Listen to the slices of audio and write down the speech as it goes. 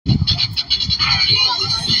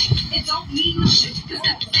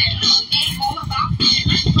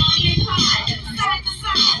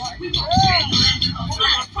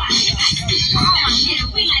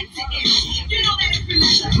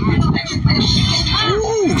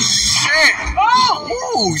shit!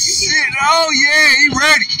 Oh shit! Oh yeah, he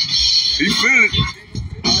ready. He feeling it.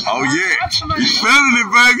 Oh yeah, he feeling it,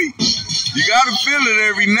 baby. You gotta feel it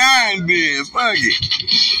every now and then. Fuck it.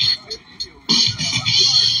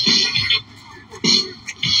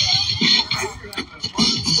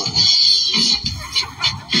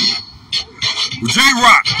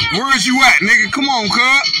 J-Rock, where's you at, nigga? Come on,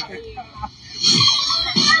 cuz.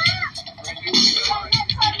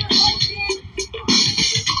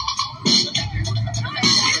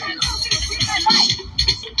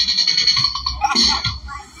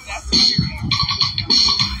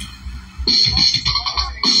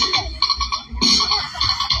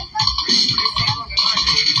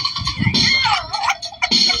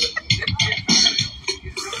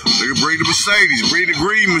 Bring the Mercedes, bring the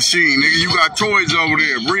green machine, nigga, you got toys over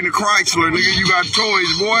there. Bring the Chrysler, nigga, you got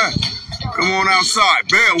toys, boy. Come on outside.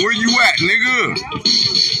 Bell, where you at, nigga?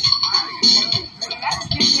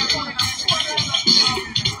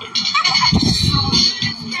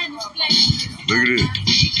 Look at this.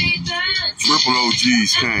 Triple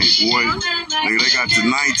OGs came, boy. Nigga, they got the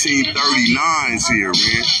 1939s here,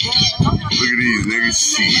 man. Look at these niggas.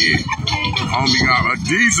 Shit. Homie got a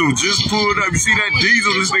diesel just pulled up. You see that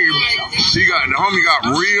diesel? This nigga, the homie got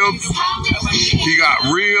ribs. He got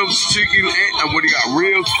ribs, chicken, and what he got?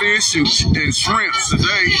 Ribs, fish, and shrimps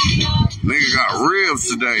today. Nigga got ribs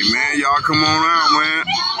today, man. Y'all come on out, man.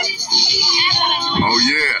 Oh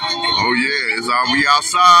yeah. Oh yeah. It's all, we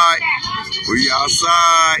outside. We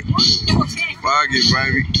outside. Fuck it,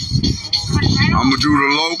 baby. I'ma do the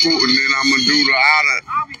local and then I'ma do the outer.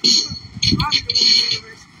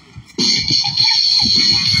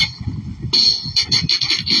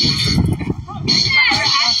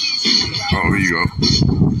 Oh, here you go.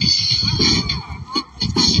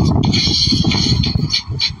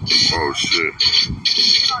 Oh shit.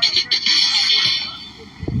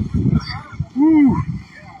 Woo.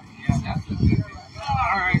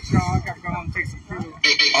 Alright, y'all, I gotta go home and take some food.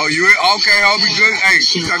 Oh, you okay? I'll be good. Hey,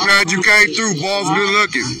 I'm glad you came through. Boss, good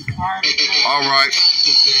looking. All right.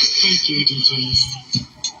 Thank you, DJs.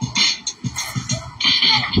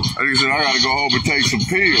 Like I said, I gotta go home and take some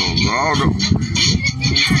pills. I don't know.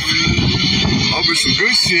 Hope it's some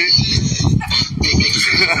good shit.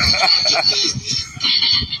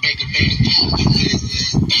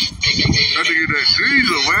 That nigga that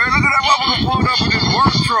diesel, man. Look at that motherfucker pulled up with his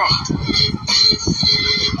work truck.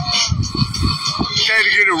 Came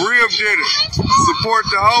to get a rib dinner. Support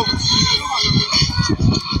the host.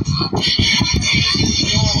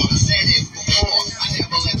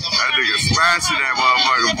 That nigga smashing that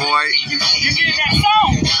motherfucker, boy. You getting that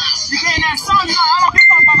song? You getting that song? You know, I don't give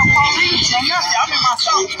a fuck about the police or nothing. I'm in my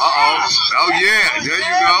song. Oh yeah. There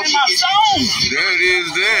you go. I'm in my song. There it is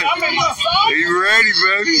there. I'm in my song. Are you ready,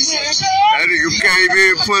 baby? That nigga came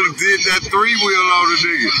in, did that 3-wheel on the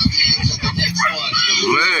nigga.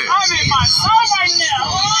 I'm in my song right now.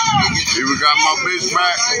 Even got my bitch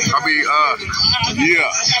back. I mean, yeah.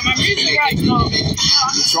 I got my music right now.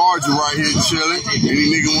 The Charger right here chilling. Any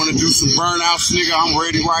nigga wanna do some burnouts, nigga, I'm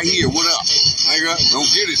ready right here. What up? Nigga, don't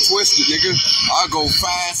get it twisted, nigga. I go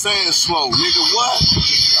fast and slow. Nigga, what?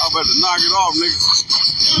 Y'all better knock it off, nigga.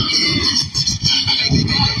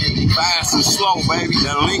 Fast and slow, baby.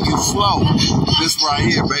 That Lincoln slow. This right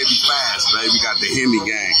here, baby, fast, baby. Got the Hemi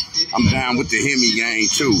gang. I'm down with the Hemi gang,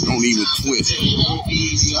 too. Don't even twist.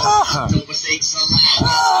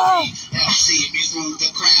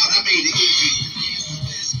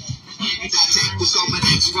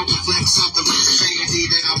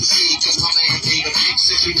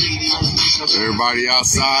 Everybody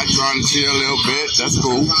outside trying to chill a little bit. That's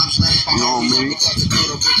cool. You know what I mean?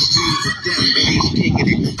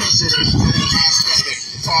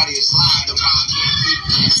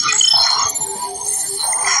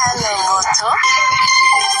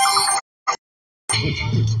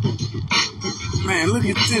 Man, look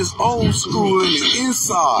at this old school in the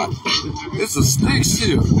inside. It's a stick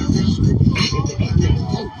shift.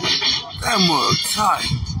 That mug tight.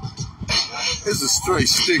 It's a straight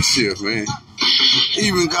stick shift, man.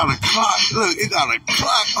 Even got a clock. Look, it got a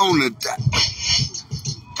clock on the deck.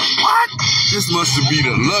 What? This must be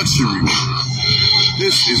the luxury.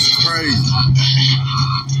 This is crazy.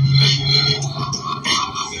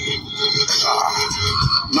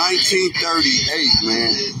 1938,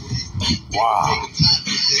 man. Wow.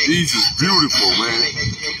 These is beautiful, man.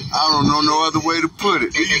 I don't know no other way to put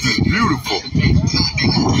it. These is beautiful.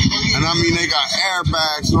 And I mean, they got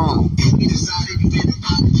airbags on them.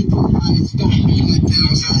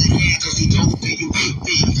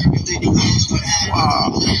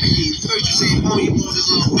 Wow.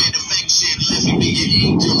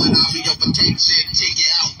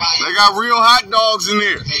 They got real hot dogs in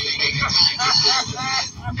there.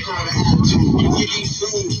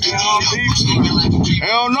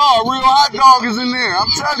 Hell no, a real hot dog is in there. I'm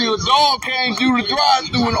telling you, a dog came through the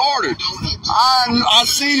drive-thru and ordered. I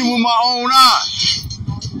seen it with my own eyes.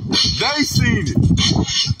 They seen it.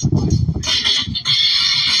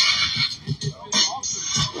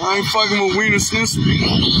 I ain't fucking with Wiener Schnitzel.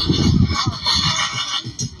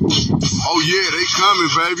 Oh yeah, they coming,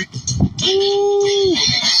 baby. Ooh.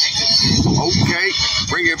 Okay,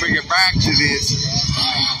 bring it back to this.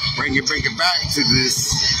 Bring it back to this.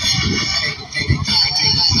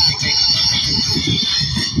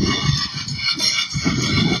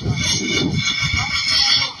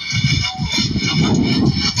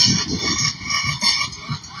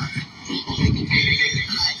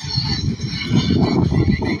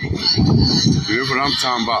 Here's what I'm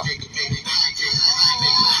talking about.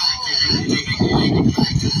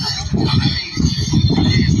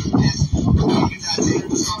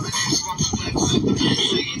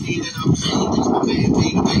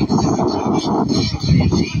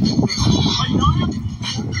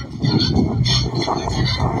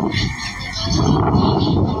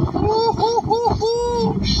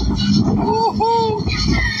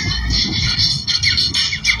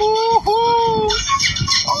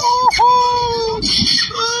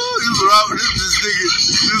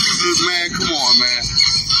 Man, come on, man.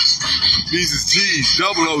 These is G's,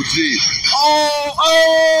 double OG.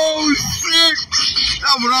 Oh, shit.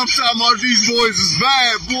 That's what I'm talking about. These boys is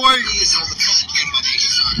bad, boy.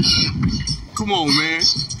 Come on, man.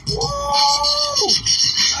 Woo.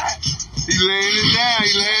 He laying it down. He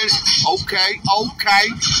laying it. Okay.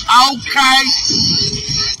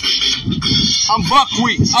 I'm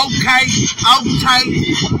buckwheat. Okay.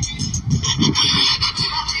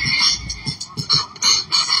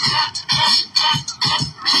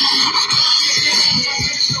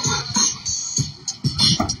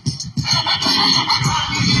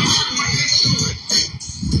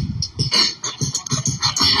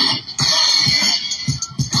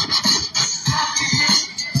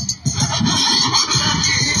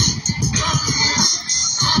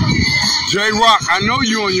 J-Rock, I know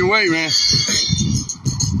you on your way, man.